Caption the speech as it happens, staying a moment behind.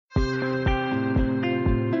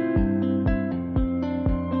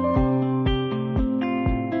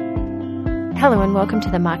Hello and welcome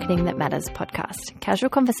to the Marketing That Matters podcast,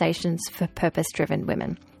 casual conversations for purpose-driven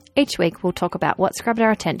women. Each week we'll talk about what's grabbed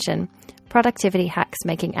our attention, productivity hacks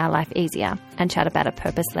making our life easier, and chat about a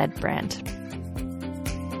purpose-led brand.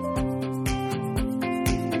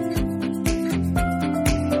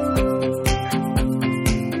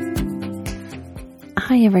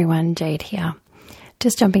 Hi everyone, Jade here.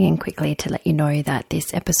 Just jumping in quickly to let you know that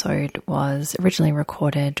this episode was originally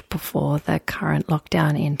recorded before the current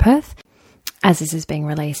lockdown in Perth. As this is being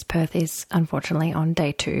released, Perth is unfortunately on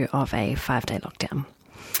day 2 of a 5-day lockdown.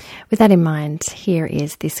 With that in mind, here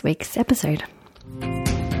is this week's episode.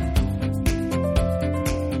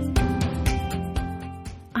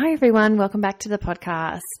 Hi everyone, welcome back to the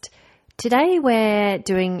podcast. Today we're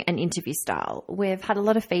doing an interview style. We've had a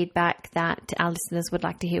lot of feedback that our listeners would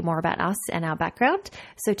like to hear more about us and our background.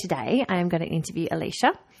 So today I am going to interview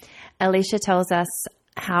Alicia. Alicia tells us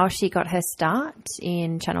how she got her start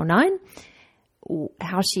in Channel 9,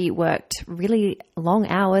 how she worked really long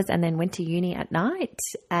hours and then went to uni at night,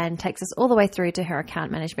 and takes us all the way through to her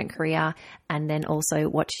account management career, and then also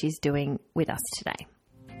what she's doing with us today.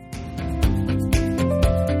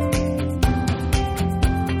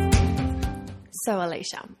 So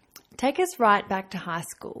Alicia, take us right back to high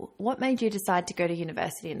school. What made you decide to go to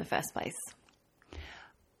university in the first place?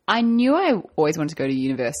 I knew I always wanted to go to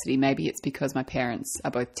university. Maybe it's because my parents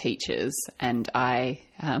are both teachers and I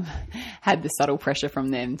had the subtle pressure from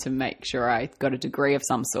them to make sure I got a degree of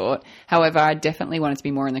some sort. However, I definitely wanted to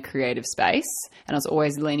be more in the creative space, and I was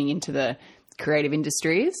always leaning into the creative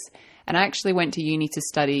industries. And I actually went to uni to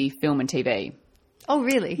study film and TV. Oh,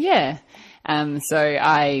 really? Yeah. So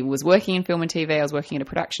I was working in film and TV. I was working at a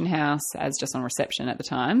production house as just on reception at the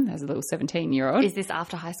time as a little 17-year-old. Is this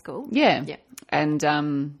after high school? Yeah. And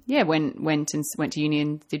went to uni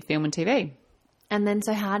and did film and TV. And then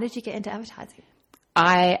so how did you get into advertising?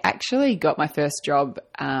 I actually got my first job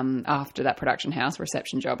after that production house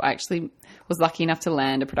reception job. I actually was lucky enough to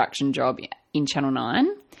land a production job in Channel 9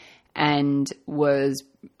 and was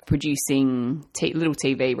producing little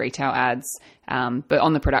TV retail ads, but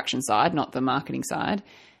on the production side, not the marketing side,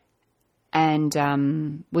 and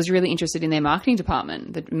was really interested in their marketing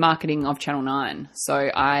department, the marketing of Channel 9. So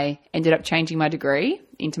I ended up changing my degree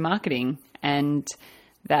into marketing and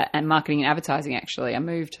marketing and advertising, actually. I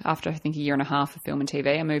moved after, I think, a year and a half of film and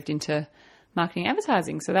TV. I moved into marketing and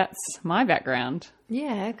advertising. So that's my background.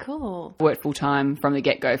 Yeah, cool. I worked full-time from the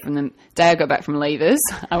get-go. From the day I got back from leavers,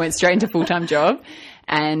 I went straight into a full-time job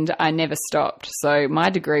and I never stopped. So my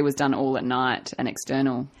degree was done all at night and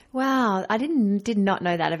external. Wow, I did not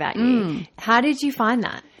know that about you. How did you find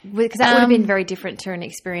that? Because that would have been very different to an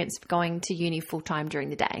experience going to uni full-time during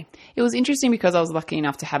the day. It was interesting because I was lucky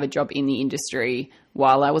enough to have a job in the industry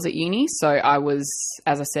while I was at uni. So I was,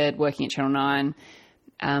 as I said, working at Channel 9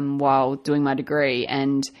 while doing my degree,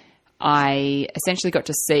 and I essentially got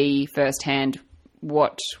to see firsthand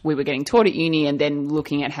what we were getting taught at uni and then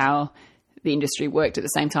looking at how the industry worked at the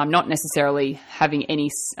same time, not necessarily having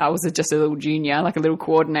I was just a little junior, like a little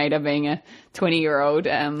coordinator being a 20-year-old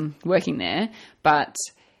working there, but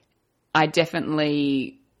I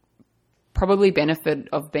definitely probably benefit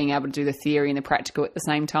of being able to do the theory and the practical at the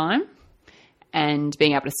same time. And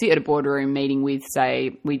being able to sit at a boardroom meeting with,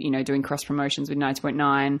 say, doing cross promotions with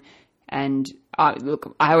 90.9. And I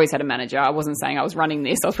always had a manager. I wasn't saying I was running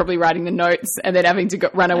this. I was probably writing the notes and then having to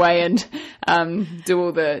run away and do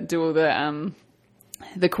all the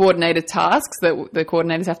coordinated tasks that the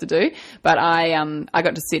coordinators have to do. But I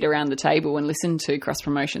got to sit around the table and listen to cross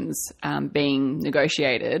promotions being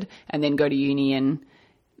negotiated, and then go to uni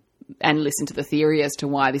and listen to the theory as to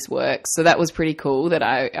why this works. So that was pretty cool that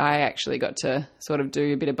I actually got to sort of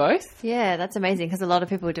do a bit of both. Yeah, that's amazing, because a lot of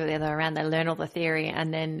people do it the other way around. They learn all the theory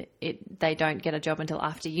and then they don't get a job until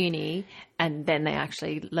after uni, and then they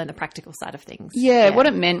actually learn the practical side of things. Yeah, what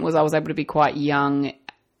it meant was I was able to be quite young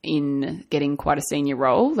in getting quite a senior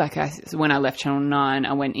role. Like when I left Channel 9,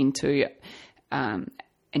 I went into an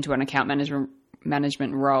account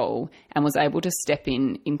management role and was able to step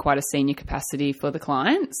in quite a senior capacity for the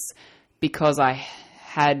clients, because I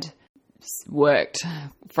had worked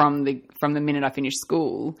from the minute I finished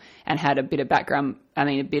school and had a bit of background,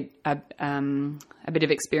 a bit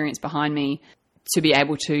of experience behind me to be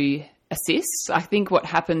able to assist. I think what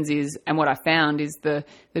happens is, and what I found is the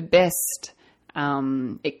best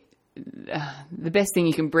thing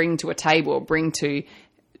you can bring to a table or bring to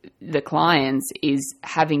the clients is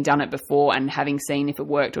having done it before and having seen if it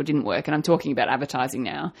worked or didn't work. And I'm talking about advertising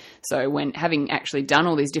now. So when having actually done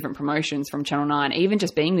all these different promotions from Channel 9, even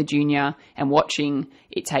just being the junior and watching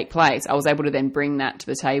it take place, I was able to then bring that to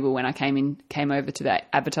the table when I came over to that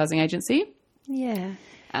advertising agency. Yeah.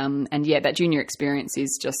 And yeah, that junior experience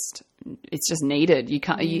is it's just needed. You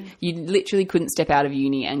can't, you literally couldn't step out of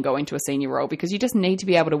uni and go into a senior role because you just need to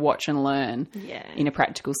be able to watch and learn in a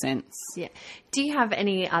practical sense. Yeah. Do you have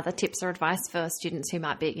any other tips or advice for students who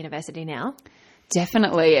might be at university now?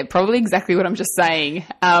 Definitely. Probably exactly what I'm just saying.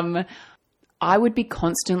 I would be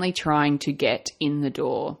constantly trying to get in the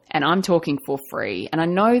door, and I'm talking for free. And I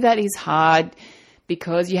know that is hard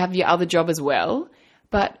because you have your other job as well.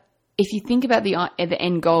 But if you think about the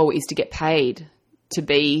end goal is to get paid to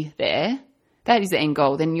be there, that is the end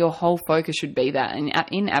goal, then your whole focus should be that. And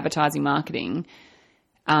in advertising marketing,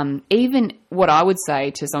 even what I would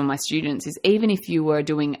say to some of my students is even if you were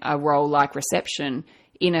doing a role like reception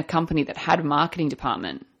in a company that had a marketing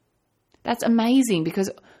department, that's amazing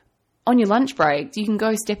because on your lunch break, you can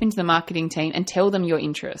go step into the marketing team and tell them your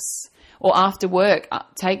interests. Or after work,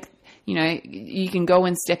 you can go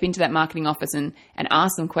and step into that marketing office and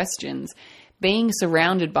ask them questions. Being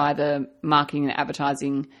surrounded by the marketing and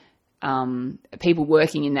advertising people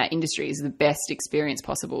working in that industry is the best experience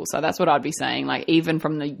possible. So that's what I'd be saying. Like even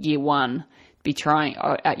from the year one, be trying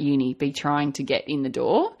to get in the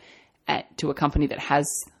door to a company that has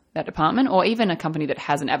that department, or even a company that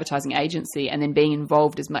has an advertising agency, and then being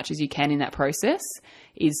involved as much as you can in that process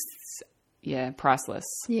is, priceless.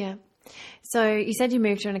 Yeah. So you said you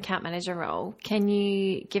moved to an account manager role. Can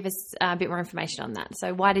you give us a bit more information on that?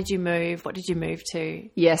 So why did you move? What did you move to?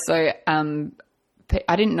 Yeah, so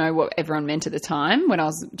I didn't know what everyone meant at the time when I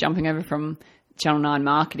was jumping over from Channel 9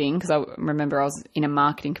 marketing, because I remember I was in a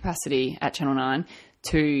marketing capacity at Channel 9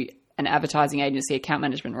 to an advertising agency account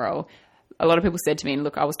management role. A lot of people said to me, and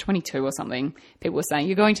look, I was 22 or something, people were saying,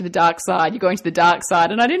 you're going to the dark side,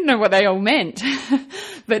 and I didn't know what they all meant.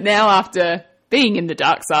 But now after being in the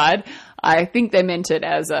dark side, I think they meant it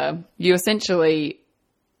as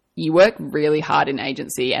you work really hard in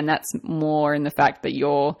agency, and that's more in the fact that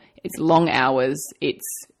it's long hours,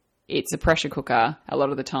 it's a pressure cooker a lot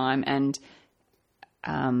of the time, and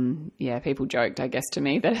people joked, I guess, to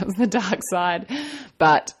me that it was the dark side.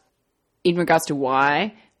 But in regards to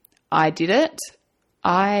why I did it,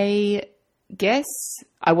 I guess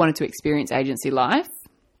I wanted to experience agency life.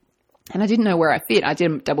 And I didn't know where I fit. I did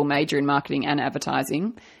a double major in marketing and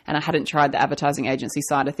advertising, and I hadn't tried the advertising agency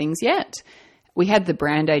side of things yet. We had the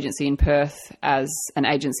brand agency in Perth as an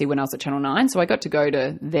agency when I was at Channel 9, so I got to go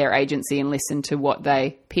to their agency and listen to what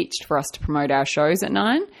they pitched for us to promote our shows at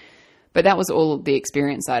 9. But that was all the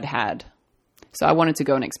experience I'd had. So I wanted to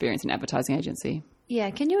go and experience an advertising agency. Yeah,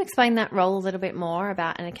 can you explain that role a little bit more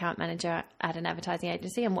about an account manager at an advertising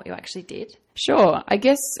agency and what you actually did? Sure. I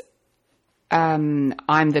guess I'm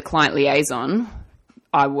the client liaison.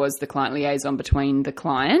 I was the client liaison between the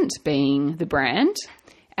client, being the brand,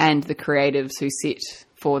 and the creatives who sit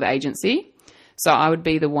for the agency. So I would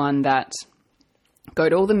be the one that go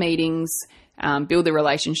to all the meetings, build the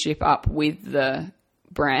relationship up with the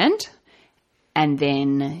brand, and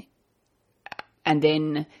then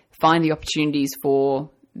find the opportunities for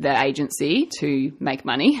the agency to make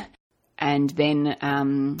money, and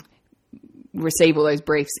then receive all those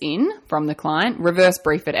briefs in from the client, reverse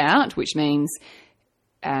brief it out, which means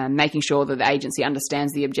making sure that the agency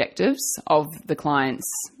understands the objectives of the client's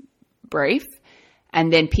brief,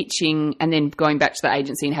 and then pitching, and then going back to the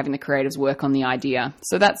agency and having the creatives work on the idea.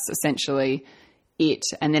 So that's essentially it.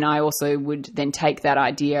 And then I also would then take that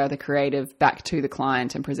idea, the creative, back to the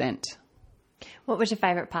client and present. What was your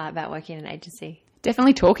favourite part about working in an agency?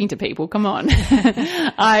 Definitely talking to people. Come on.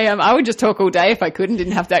 I would just talk all day if I could and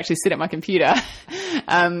didn't have to actually sit at my computer.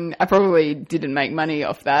 I probably didn't make money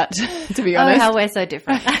off that, to be honest. Oh, how we're so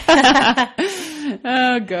different.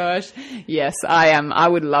 Oh gosh. Yes, I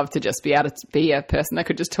would love to just be able to be a person that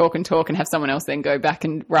could just talk and have someone else then go back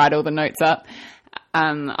and write all the notes up.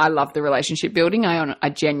 I love the relationship building. I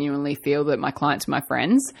genuinely feel that my clients are my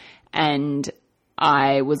friends, and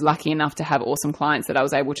I was lucky enough to have awesome clients that I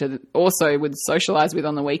was able to also would socialize with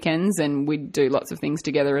on the weekends, and we'd do lots of things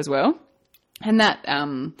together as well. And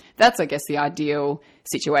that's, I guess, the ideal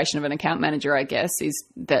situation of an account manager, I guess, is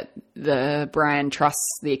that the brand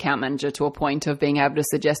trusts the account manager to a point of being able to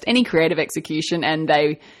suggest any creative execution, and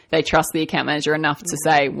they trust the account manager enough to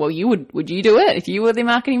say, well, would you do it if you were the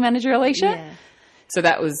marketing manager, Alicia? Yeah. So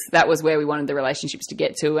that was where we wanted the relationships to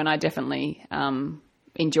get to, and I definitely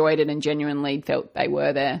enjoyed it and genuinely felt they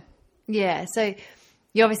were there. Yeah, so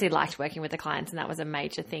you obviously liked working with the clients, and that was a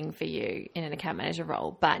major thing for you in an account manager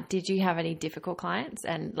role. But did you have any difficult clients,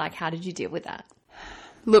 and how did you deal with that?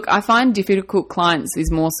 Look, I find difficult clients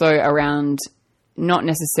is more so around not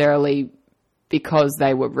necessarily because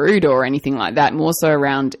they were rude or anything like that, more so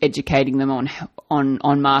around educating them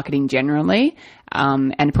on marketing generally,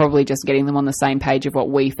 and probably just getting them on the same page of what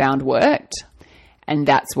we found worked. And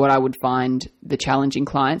that's what I would find the challenging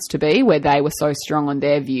clients to be, where they were so strong on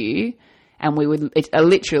their view, and we would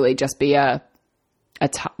literally just be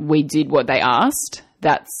we did what they asked.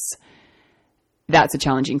 That's a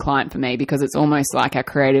challenging client for me, because it's almost like our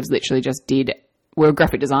creatives literally just we're a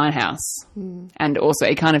graphic design house. And also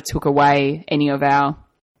it kind of took away any of our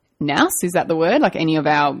nous, is that the word? Like any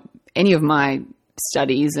of my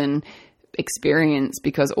studies and experience,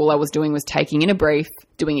 because all I was doing was taking in a brief,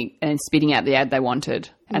 doing it and spitting out the ad they wanted.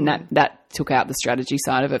 And that took out the strategy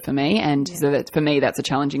side of it for me. And so that, for me, that's a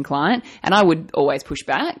challenging client. And I would always push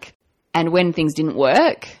back. And when things didn't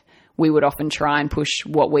work, we would often try and push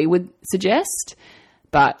what we would suggest.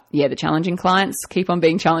 But yeah, the challenging clients keep on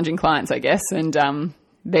being challenging clients, I guess. And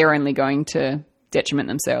they're only going to detriment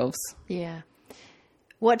themselves. Yeah.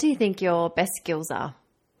 What do you think your best skills are?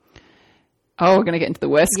 Oh, we're going to get into the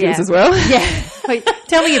worst skills as well. Yeah. Wait,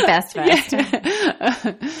 tell me your best first.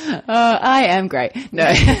 I am great.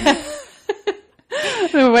 No.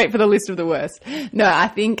 We'll wait for the list of the worst. No, I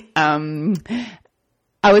think I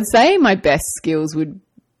would say my best skills would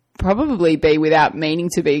probably be, without meaning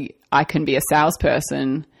to be, I can be a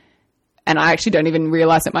salesperson, and I actually don't even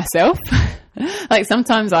realize it myself. Like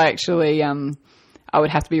sometimes I actually, I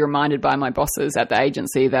would have to be reminded by my bosses at the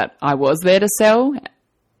agency that I was there to sell.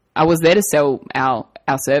 I was there to sell our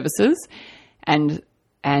services, but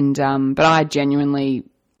I genuinely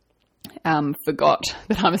forgot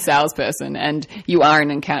that I'm a salesperson. And you are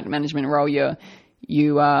in an account management role. You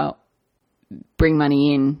bring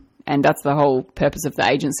money in, and that's the whole purpose of the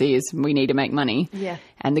agency, is we need to make money. Yeah.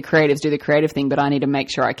 And the creatives do the creative thing, but I need to make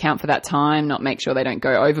sure I account for that time, not make sure they don't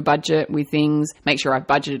go over budget with things, make sure I've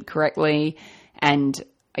budgeted correctly. And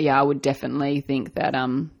yeah, I would definitely think that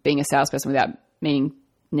being a salesperson without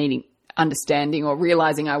needing understanding or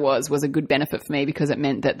realizing I was a good benefit for me, because it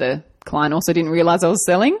meant that the client also didn't realize I was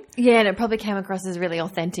selling. Yeah, and it probably came across as really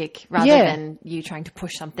authentic rather than you trying to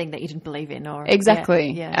push something that you didn't believe in. Or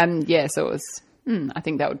exactly. Yeah. So it was. I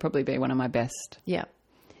think that would probably be one of my best. Yeah.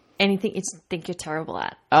 Anything you think you're terrible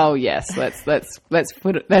at? Oh yes, let's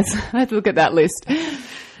look at that list.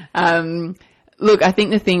 Look, I think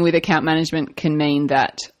the thing with account management can mean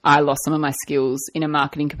that I lost some of my skills in a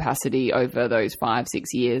marketing capacity over those 5-6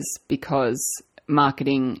 years, because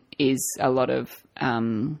marketing is a lot of.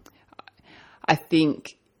 I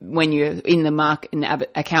think when you're in the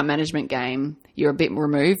account management game, you're a bit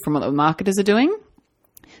removed from what the marketers are doing.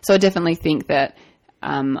 So I definitely think that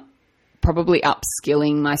probably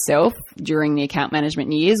upskilling myself during the account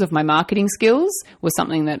management years of my marketing skills was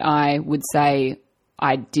something that I would say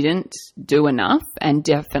I didn't do enough, and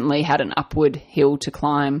definitely had an upward hill to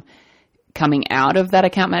climb coming out of that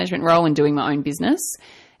account management role and doing my own business.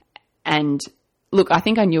 And look, I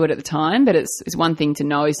think I knew it at the time, but it's one thing to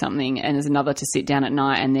know something, and it's another to sit down at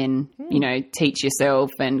night and then, teach yourself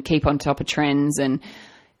and keep on top of trends and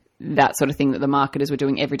that sort of thing that the marketers were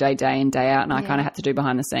doing every day, day in, day out, and I kind of had to do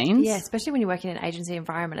behind the scenes. Yeah, especially when you work in an agency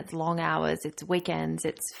environment. It's long hours, it's weekends,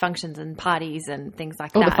 it's functions and parties and things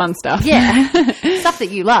like All that. the fun stuff. Yeah. Stuff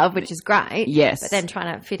that you love, which is great. Yes. But then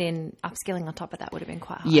trying to fit in upskilling on top of that would have been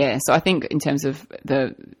quite hard. Yeah, so I think in terms of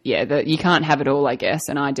you can't have it all, I guess,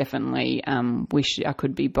 and I definitely wish I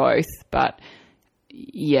could be both, but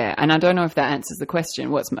yeah, and I don't know if that answers the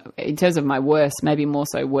question. In terms of my worst, maybe more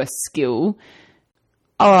so worst skill.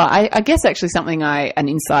 Oh, I guess actually an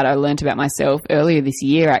insight I learned about myself earlier this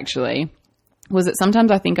year actually was that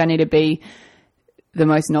sometimes I think I need to be the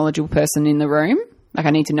most knowledgeable person in the room. Like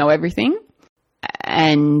I need to know everything.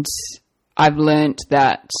 And I've learned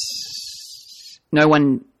that no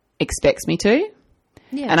one expects me to.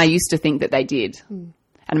 Yeah. And I used to think that they did.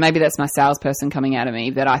 And maybe that's my salesperson coming out of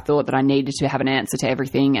me, that I thought that I needed to have an answer to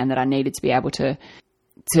everything, and that I needed to be able to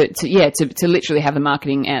literally have the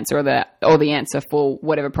marketing answer or the answer for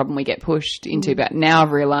whatever problem we get pushed into. But now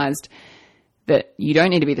I've realized that you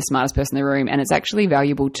don't need to be the smartest person in the room, and it's actually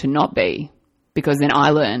valuable to not be, because then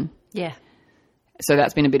I learn. Yeah. So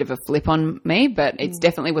that's been a bit of a flip on me, but it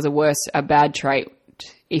definitely was a bad trait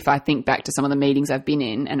if I think back to some of the meetings I've been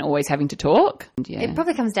in and always having to talk. Yeah. It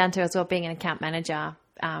probably comes down to as well being an account manager,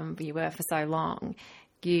 you were for so long.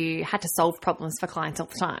 You had to solve problems for clients all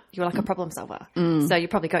the time. You were like a problem solver. So you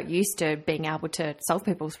probably got used to being able to solve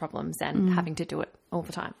people's problems and having to do it all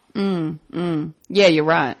the time. Yeah, you're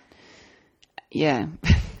right. Yeah.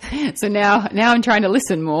 So now I'm trying to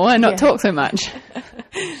listen more and not talk so much.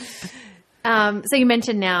 So you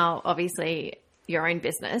mentioned now, obviously, your own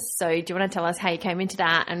business. So do you want to tell us how you came into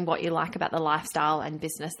that and what you like about the lifestyle and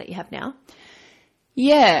business that you have now?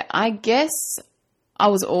 Yeah, I guess I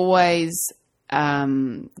was always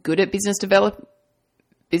good at business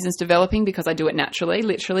developing because I do it naturally.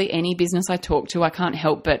 Literally any business I talk to, I can't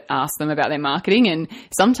help but ask them about their marketing. And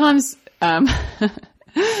sometimes, oh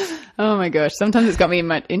my gosh, sometimes it's got me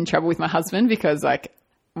in trouble with my husband because like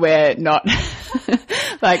we're not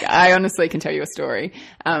like, I honestly can tell you a story.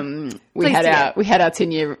 We had our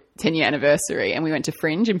 10-year anniversary and we went to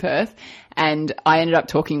Fringe in Perth, and I ended up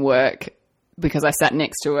talking work because I sat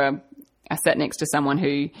next to someone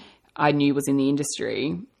who I knew was in the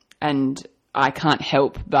industry, and I can't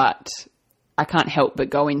help but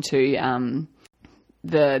go into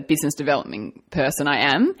the business development person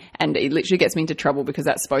I am, and it literally gets me into trouble because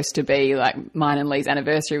that's supposed to be like mine and Lee's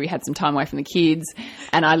anniversary. We had some time away from the kids,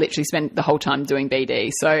 and I literally spent the whole time doing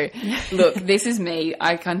BD. So look, this is me.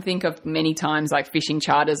 I can think of many times like fishing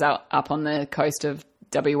charters up on the coast of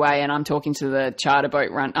WA, and I'm talking to the charter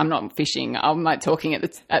boat run. I'm not fishing. I'm like talking at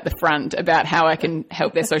the front about how I can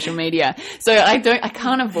help their social media. So I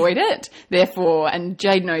can't avoid it. Therefore, and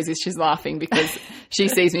Jade knows this. She's laughing because she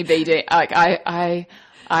sees me BD. Like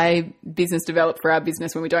I business develop for our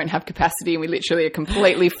business when we don't have capacity and we literally are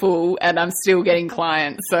completely full, and I'm still getting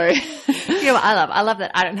clients. So you know what I love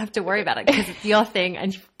that I don't have to worry about it because it's your thing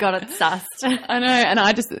and you've got it sussed. I know, and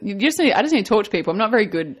I just need to talk to people. I'm not very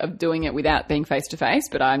good at doing it without being face to face,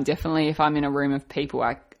 but I'm definitely, if I'm in a room of people,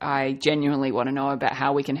 I genuinely want to know about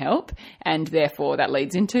how we can help, and therefore that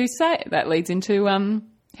leads into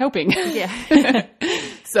helping. Yeah.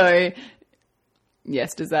 So.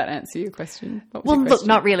 Yes, does that answer your question? Look,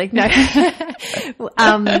 not really. No.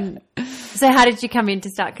 So how did you come in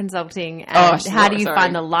to start consulting? And how do you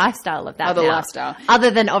find the lifestyle of that? Oh, the lifestyle.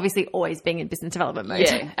 Other than obviously always being in business development mode.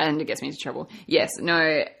 Yeah, and it gets me into trouble. Yes,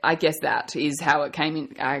 no, I guess that is how it came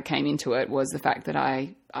in. I came into it was the fact that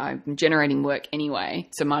I'm generating work anyway,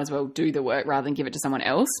 so might as well do the work rather than give it to someone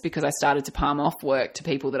else, because I started to palm off work to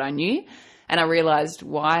people that I knew, and I realised,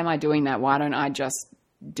 why am I doing that? Why don't I just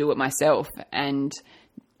do it myself? And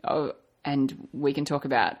we can talk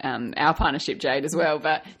about our partnership, Jade, as well.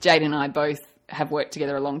 But Jade and I both have worked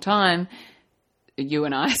together a long time. You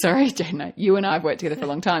and I have worked together for a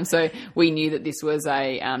long time. So we knew that this was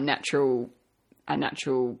a natural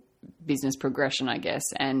business progression, I guess.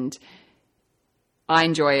 And I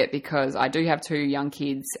enjoy it because I do have 2 young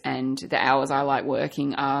kids, and the hours I like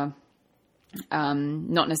working are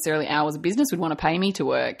not necessarily hours a business would want to pay me to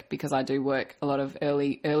work, because I do work a lot of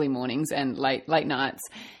early mornings and late nights,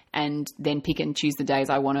 and then pick and choose the days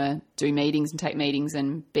I want to do meetings and take meetings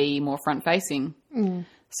and be more front facing.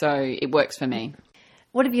 So it works for me.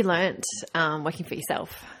 What have you learnt working for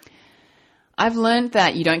yourself? I've learned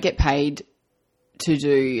that you don't get paid to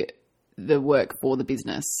do the work for the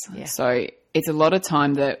business. Yeah. So it's a lot of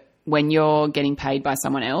time that when you're getting paid by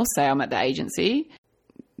someone else, say I'm at the agency,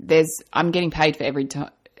 I'm getting paid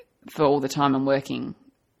for all the time I'm working.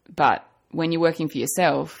 But when you're working for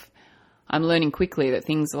yourself, I'm learning quickly that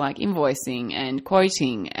things like invoicing and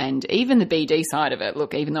quoting and even the BD side of it.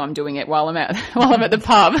 Look, even though I'm doing it while I'm at the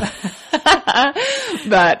pub,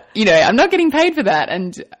 but I'm not getting paid for that.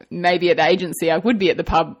 And maybe at the agency, I would be at the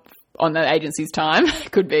pub on the agency's time,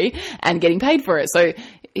 could be, and getting paid for it. So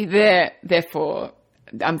therefore,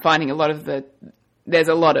 I'm finding there's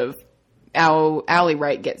a lot of our hourly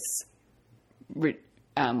rate gets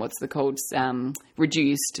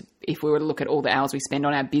reduced if we were to look at all the hours we spend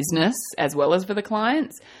on our business as well as for the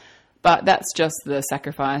clients. But that's just the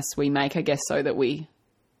sacrifice we make, I guess, so that we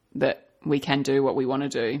can do what we want to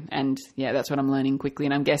do. And yeah, that's what I'm learning quickly.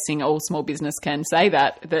 And I'm guessing all small business can say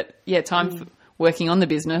that time for working on the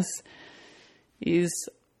business is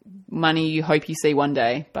money you hope you see one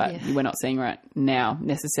day, but we're not seeing right now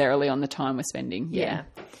necessarily on the time we're spending. Yeah.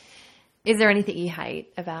 Is there anything you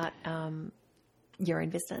hate about your own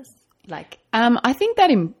business? I think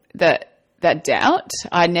that doubt,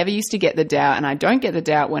 I never used to get the doubt, and I don't get the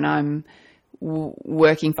doubt when I'm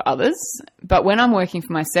working for others. But when I'm working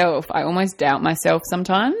for myself, I almost doubt myself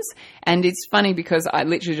sometimes. And it's funny because I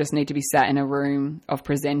literally just need to be sat in a room of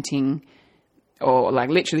presenting, or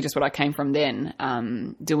like literally just what I came from then,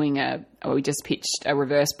 we just pitched a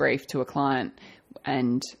reverse brief to a client.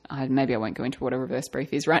 And maybe I won't go into what a reverse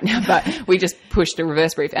brief is right now, but we just pushed a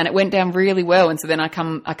reverse brief and it went down really well. And so then I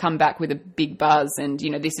come back with a big buzz and,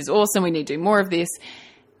 this is awesome. We need to do more of this.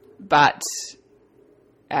 But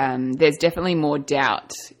there's definitely more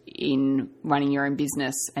doubt in running your own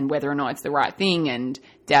business and whether or not it's the right thing, and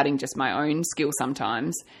doubting just my own skill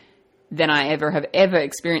sometimes, than I have ever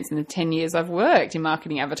experienced in the 10 years I've worked in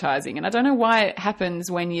marketing advertising. And I don't know why it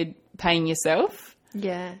happens when you're paying yourself.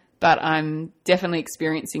 Yeah. But I'm definitely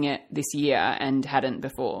experiencing it this year and hadn't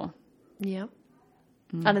before. Yeah.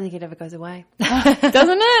 I don't think it ever goes away.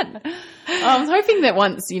 Doesn't it? I'm hoping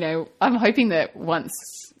that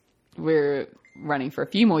once we're running for a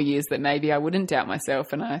few more years that maybe I wouldn't doubt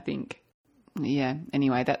myself. And I think, yeah,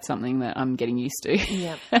 anyway, that's something that I'm getting used to.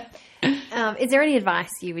 Yeah. Is there any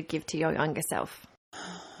advice you would give to your younger self?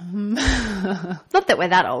 Not that we're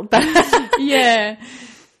that old, but yeah.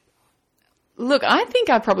 Look, I think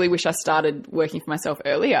I probably wish I started working for myself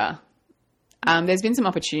earlier. There's been some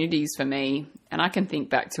opportunities for me, and I can think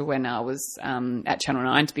back to when I was at Channel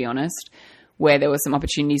 9, to be honest, where there were some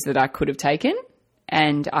opportunities that I could have taken,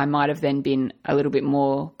 and I might have then been a little bit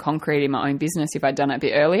more concrete in my own business if I'd done it a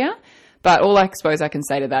bit earlier. But all I suppose I can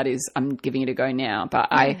say to that is I'm giving it a go now. But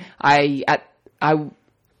I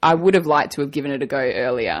would have liked to have given it a go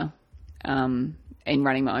earlier in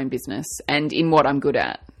running my own business and in what I'm good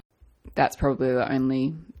at. That's probably the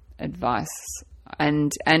only advice.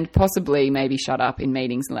 And possibly maybe shut up in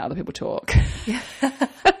meetings and let other people talk.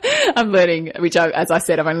 I'm learning, which as I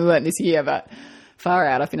said, I've only learned this year, but far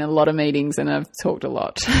out. I've been in a lot of meetings and I've talked a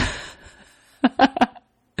lot.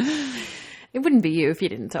 It wouldn't be you if you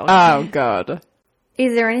didn't talk. Oh, God.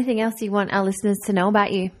 Is there anything else you want our listeners to know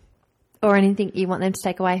about you or anything you want them to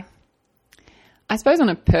take away? I suppose on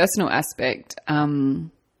a personal aspect,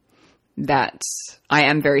 that I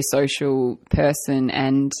am a very social person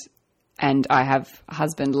and I have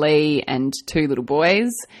husband Lee and 2 little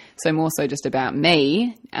boys, so more so just about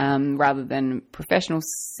me rather than professional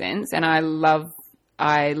sense. And I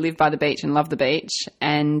live by the beach and love the beach,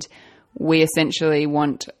 and we essentially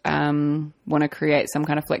want to create some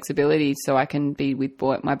kind of flexibility so I can be with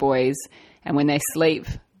my boys, and when they sleep,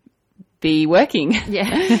 be working.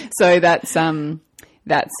 Yeah. So that's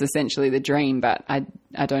essentially the dream, but I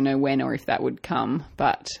don't know when or if that would come.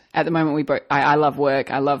 But at the moment, I love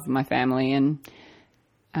work, I love my family, and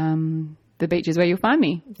the beach is where you'll find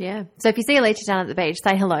me. Yeah. So if you see Alicia down at the beach,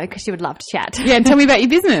 say hello because she would love to chat. Yeah, and tell me about your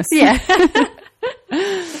business. Yeah.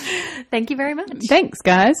 Thank you very much. Thanks,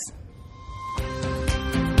 guys.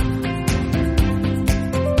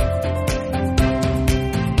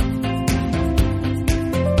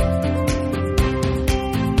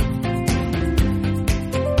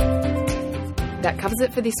 That covers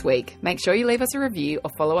it for this week. Make sure you leave us a review or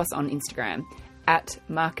follow us on Instagram at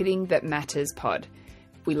Marketing That Matters Pod.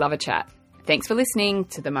 We love a chat. Thanks for listening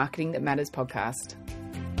to the Marketing That Matters podcast.